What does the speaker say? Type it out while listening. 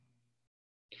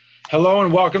Hello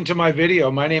and welcome to my video.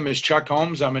 My name is Chuck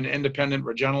Holmes. I'm an independent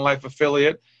Regenera Life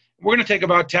affiliate. We're going to take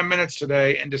about 10 minutes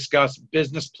today and discuss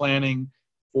business planning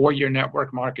for your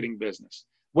network marketing business.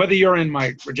 Whether you're in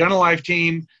my Regenera Life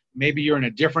team, maybe you're in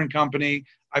a different company,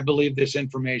 I believe this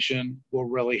information will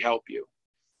really help you.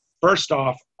 First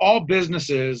off, all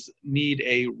businesses need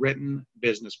a written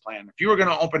business plan. If you were going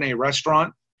to open a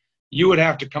restaurant, you would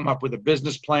have to come up with a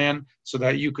business plan so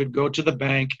that you could go to the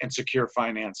bank and secure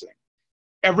financing.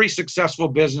 Every successful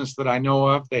business that I know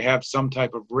of, they have some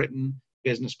type of written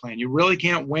business plan. You really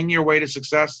can't wing your way to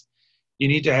success. You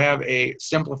need to have a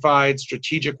simplified,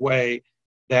 strategic way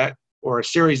or a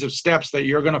series of steps that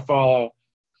you're going to follow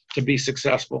to be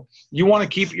successful. You want to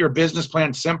keep your business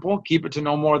plan simple, keep it to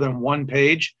no more than one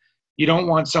page. You don't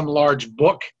want some large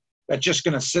book that's just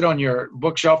going to sit on your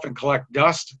bookshelf and collect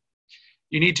dust.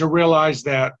 You need to realize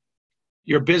that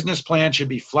your business plan should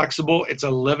be flexible. It's a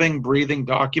living, breathing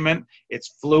document.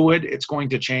 It's fluid. It's going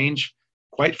to change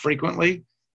quite frequently.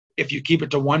 If you keep it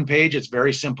to one page, it's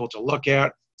very simple to look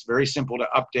at. It's very simple to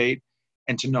update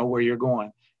and to know where you're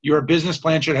going. Your business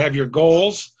plan should have your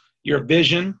goals, your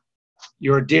vision,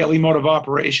 your daily mode of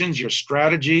operations, your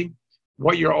strategy,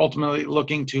 what you're ultimately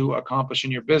looking to accomplish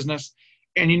in your business.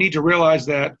 And you need to realize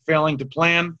that failing to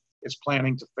plan is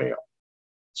planning to fail.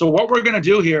 So what we're going to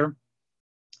do here,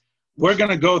 we're going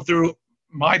to go through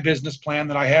my business plan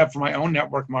that I have for my own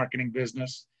network marketing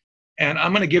business, and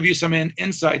I'm going to give you some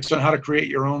insights on how to create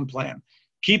your own plan.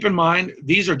 Keep in mind,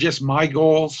 these are just my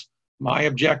goals, my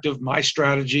objective, my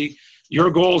strategy. Your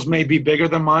goals may be bigger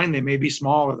than mine. They may be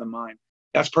smaller than mine.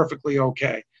 That's perfectly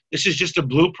okay. This is just a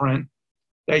blueprint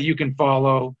that you can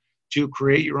follow to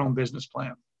create your own business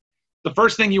plan. The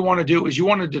first thing you want to do is you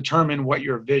want to determine what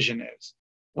your vision is.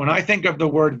 When I think of the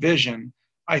word vision,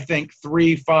 I think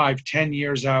 3, 5, 10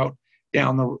 years out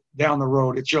down the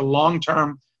road. It's your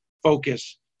long-term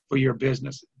focus for your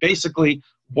business. Basically,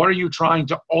 what are you trying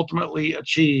to ultimately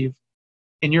achieve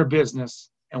in your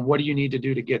business, and what do you need to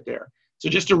do to get there? So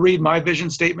just to read my vision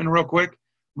statement real quick,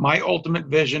 my ultimate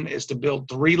vision is to build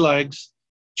 3 legs,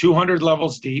 200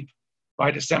 levels deep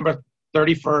by December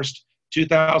 31st,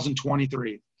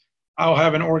 2023. I'll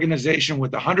have an organization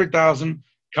with 100,000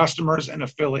 customers and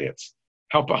affiliates.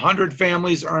 Help 100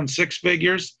 families earn 6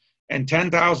 figures, and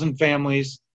 10,000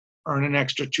 families earn an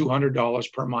extra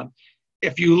 $200 per month.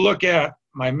 If you look at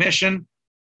my mission,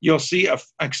 you'll see,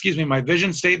 my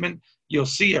vision statement, you'll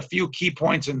see a few key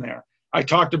points in there. I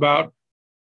talked about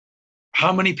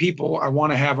how many people I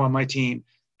want to have on my team,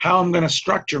 how I'm going to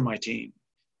structure my team,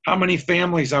 how many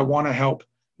families I want to help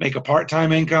make a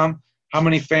part-time income, how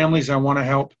many families I want to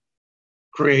help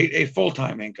create a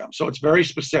full-time income. So it's very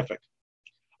specific.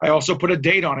 I also put a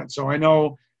date on it so I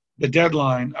know the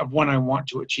deadline of when I want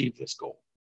to achieve this goal.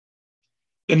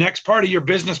 The next part of your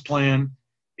business plan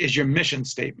is your mission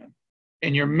statement.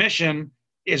 And your mission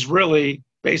is really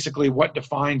basically what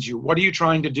defines you. What are you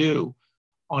trying to do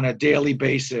on a daily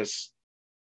basis?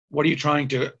 What are you trying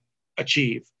to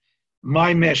achieve?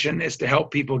 My mission is to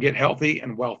help people get healthy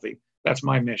and wealthy. That's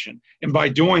my mission. And by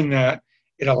doing that,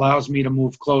 it allows me to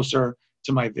move closer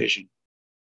to my vision.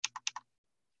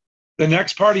 The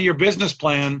next part of your business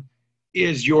plan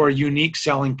is your unique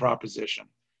selling proposition.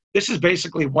 This is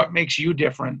basically what makes you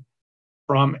different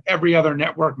from every other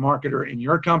network marketer in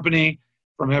your company,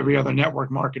 from every other network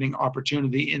marketing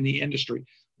opportunity in the industry.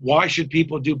 Why should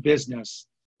people do business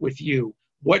with you?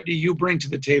 What do you bring to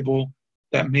the table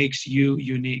that makes you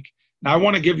unique? Now, I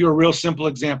want to give you a real simple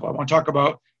example. I want to talk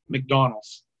about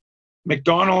McDonald's.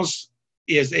 McDonald's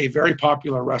is a very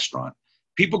popular restaurant.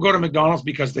 People go to McDonald's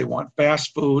because they want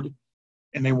fast food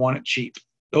and they want it cheap.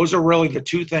 Those are really the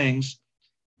 2 things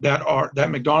that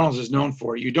McDonald's is known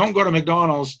for. You don't go to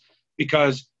McDonald's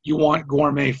because you want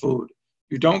gourmet food.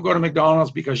 You don't go to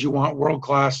McDonald's because you want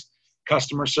world-class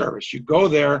customer service. You go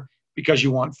there because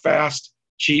you want fast,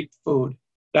 cheap food.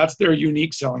 That's their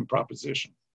unique selling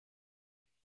proposition.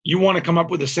 You want to come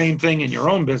up with the same thing in your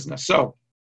own business. So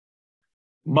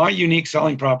my unique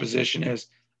selling proposition is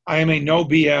I am a no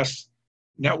BS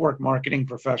network marketing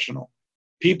professional.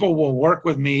 People will work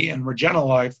with me in Regenera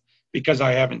Life because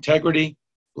I have integrity,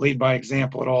 lead by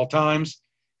example at all times,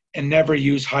 and never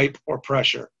use hype or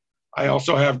pressure. I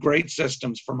also have great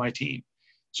systems for my team.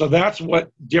 So that's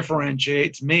what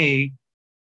differentiates me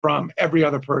from every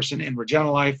other person in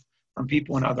Regenera Life, from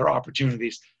people in other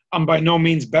opportunities. I'm by no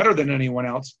means better than anyone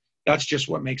else. That's just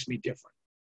what makes me different.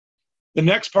 The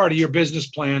next part of your business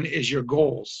plan is your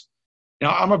goals.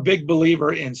 Now, I'm a big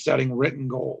believer in setting written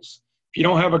goals. If you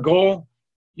don't have a goal,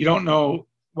 you don't know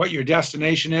what your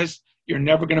destination is, you're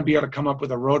never going to be able to come up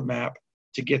with a roadmap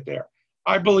to get there.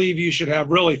 I believe you should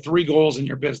have really 3 goals in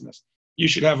your business. You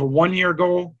should have a 1-year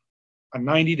goal, a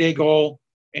 90-day goal,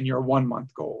 and your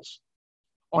 1-month goals.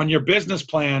 On your business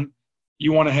plan,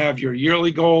 you want to have your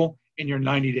yearly goal and your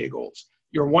 90-day goals.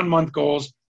 Your 1-month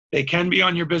goals, they can be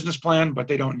on your business plan, but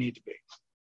they don't need to be.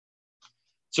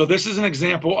 So this is an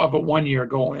example of a 1-year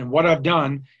goal. And what I've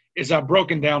done is I've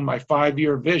broken down my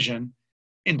 5-year vision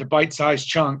into bite-sized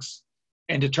chunks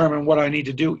and determine what I need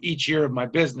to do each year of my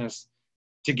business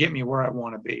to get me where I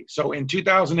want to be. So in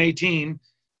 2018,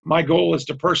 my goal is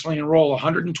to personally enroll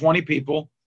 120 people,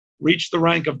 reach the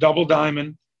rank of double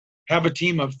diamond, have a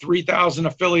team of 3,000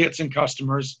 affiliates and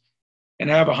customers, and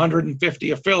have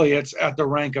 150 affiliates at the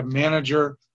rank of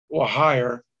manager or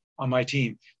higher on my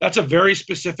team. That's a very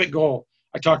specific goal.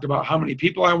 I talked about how many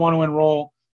people I want to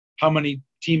enroll, how many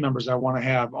team members I want to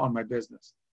have on my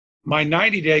business. My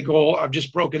 90-day goal, I've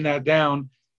just broken that down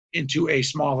into a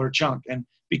smaller chunk. And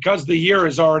because the year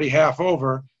is already half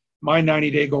over, my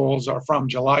 90-day goals are from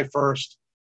July 1st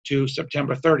to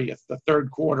September 30th, the third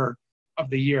quarter of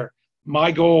the year.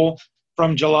 My goal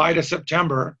from July to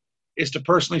September is to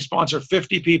personally sponsor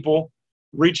 50 people,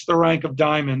 reach the rank of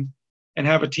diamond, and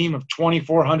have a team of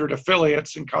 2,400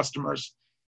 affiliates and customers,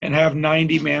 and have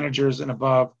 90 managers and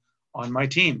above on my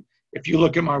team. If you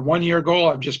look at my 1-year goal,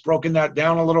 I've just broken that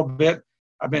down a little bit.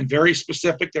 I've been very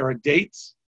specific. There are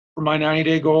dates for my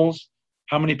 90-day goals,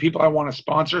 how many people I want to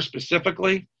sponsor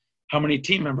specifically, how many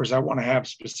team members I want to have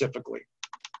specifically.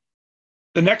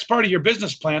 The next part of your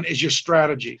business plan is your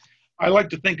strategy. I like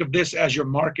to think of this as your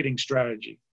marketing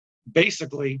strategy.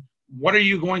 Basically, what are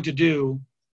you going to do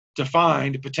to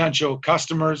find potential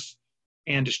customers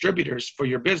and distributors for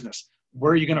your business?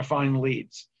 Where are you going to find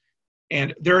leads?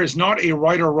 And there is not a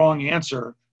right or wrong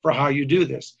answer for how you do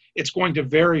this. It's going to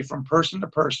vary from person to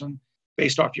person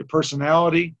based off your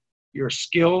personality, your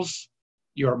skills,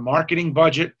 your marketing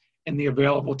budget, and the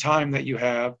available time that you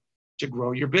have to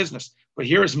grow your business. But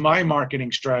here's my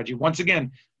marketing strategy. Once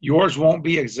again, yours won't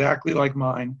be exactly like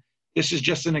mine. This is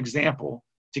just an example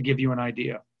to give you an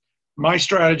idea. My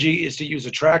strategy is to use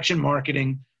attraction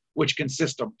marketing, which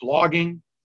consists of blogging,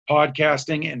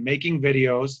 podcasting, and making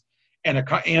videos,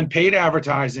 and paid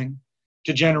advertising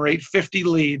to generate 50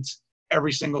 leads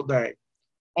every single day.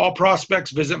 All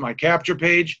prospects visit my capture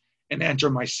page and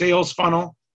enter my sales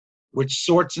funnel, which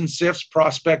sorts and sifts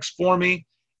prospects for me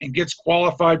and gets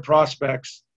qualified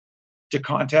prospects to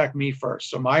contact me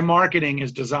first. So my marketing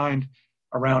is designed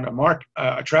around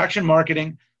attraction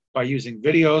marketing by using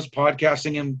videos,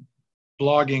 podcasting, and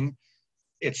blogging.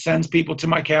 It sends people to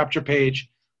my capture page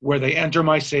where they enter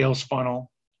my sales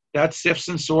funnel. That sifts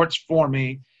and sorts for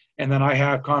me, and then I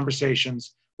have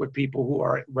conversations with people who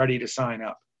are ready to sign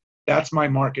up. That's my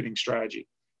marketing strategy.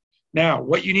 Now,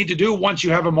 what you need to do once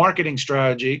you have a marketing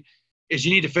strategy is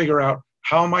you need to figure out,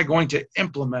 how am I going to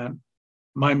implement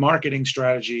my marketing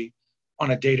strategy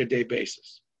on a day-to-day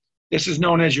basis? This is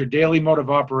known as your daily mode of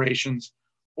operations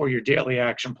or your daily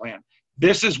action plan.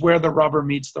 This is where the rubber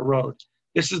meets the road.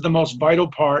 This is the most vital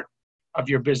part of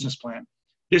your business plan.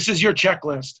 This is your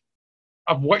checklist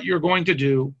of what you're going to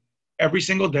do every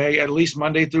single day, at least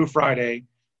Monday through Friday,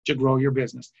 to grow your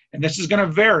business. And this is going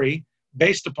to vary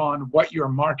based upon what your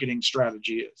marketing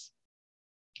strategy is.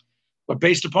 But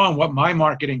based upon what my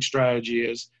marketing strategy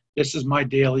is, this is my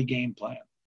daily game plan.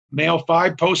 Mail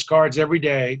 5 postcards every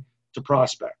day to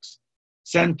prospects.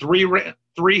 Send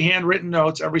 3 handwritten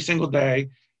notes every single day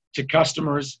to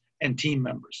customers and team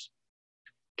members.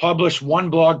 Publish 1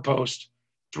 blog post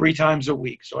 3 times a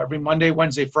week. So every Monday,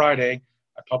 Wednesday, Friday,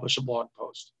 I publish a blog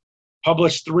post.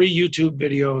 Publish 3 YouTube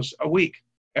videos a week,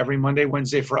 every Monday,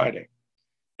 Wednesday, Friday.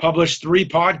 Publish 3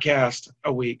 podcasts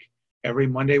a week, every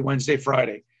Monday, Wednesday,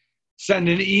 Friday. Send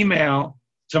an email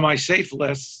to my safe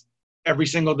lists every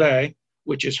single day,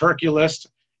 which is Herculist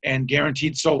and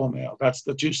Guaranteed Solo Mail. That's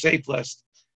the 2 safe lists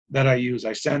that I use.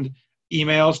 I send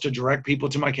emails to direct people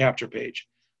to my capture page.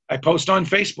 I post on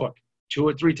Facebook 2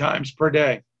 or 3 times per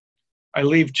day. I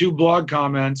leave 2 blog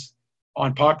comments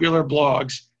on popular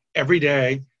blogs every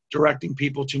day, directing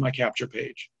people to my capture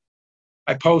page.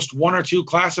 I post 1 or 2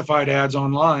 classified ads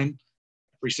online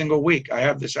every single week. I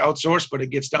have this outsourced, but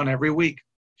it gets done every week.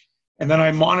 And then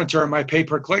I monitor my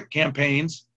pay-per-click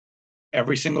campaigns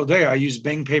every single day. I use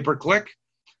Bing pay-per-click.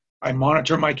 I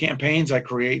monitor my campaigns. I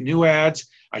create new ads.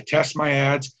 I test my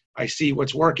ads. I see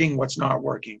what's working, what's not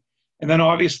working. And then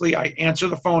obviously I answer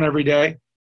the phone every day,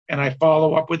 and I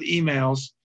follow up with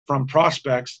emails from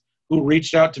prospects who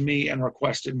reached out to me and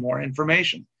requested more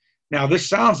information. Now, this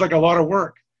sounds like a lot of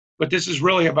work, but this is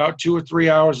really about 2 or 3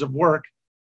 hours of work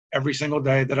every single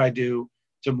day that I do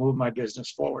to move my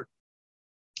business forward.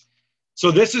 So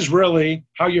this is really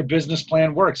how your business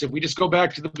plan works. If we just go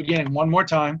back to the beginning one more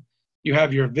time, You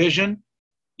have your vision,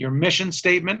 your mission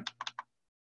statement.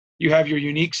 You have your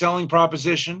unique selling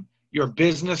proposition, your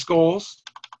business goals.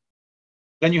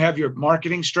 Then you have your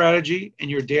marketing strategy and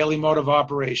your daily mode of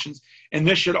operations. And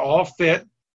this should all fit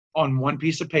on one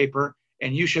piece of paper.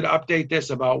 And you should update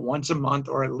this about once a month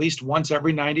or at least once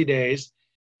every 90 days.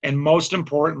 And most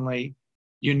importantly,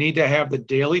 you need to have the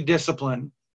daily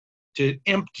discipline to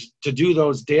do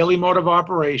those daily mode of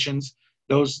operations,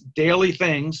 those daily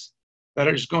things that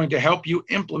are just going to help you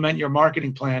implement your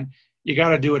marketing plan. You got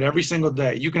to do it every single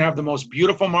day. You can have the most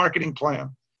beautiful marketing plan,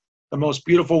 the most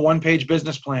beautiful one-page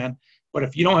business plan, but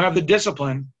if you don't have the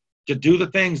discipline to do the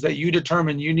things that you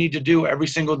determine you need to do every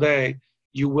single day,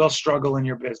 you will struggle in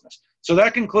your business. So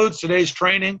that concludes today's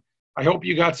training. I hope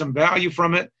you got some value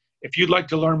from it. If you'd like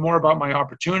to learn more about my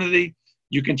opportunity,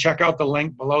 you can check out the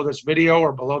link below this video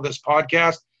or below this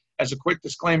podcast. As a quick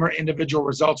disclaimer, individual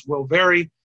results will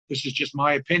vary. This is just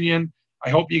my opinion. I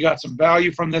hope you got some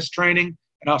value from this training,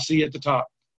 and I'll see you at the top.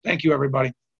 Thank you,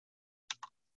 everybody.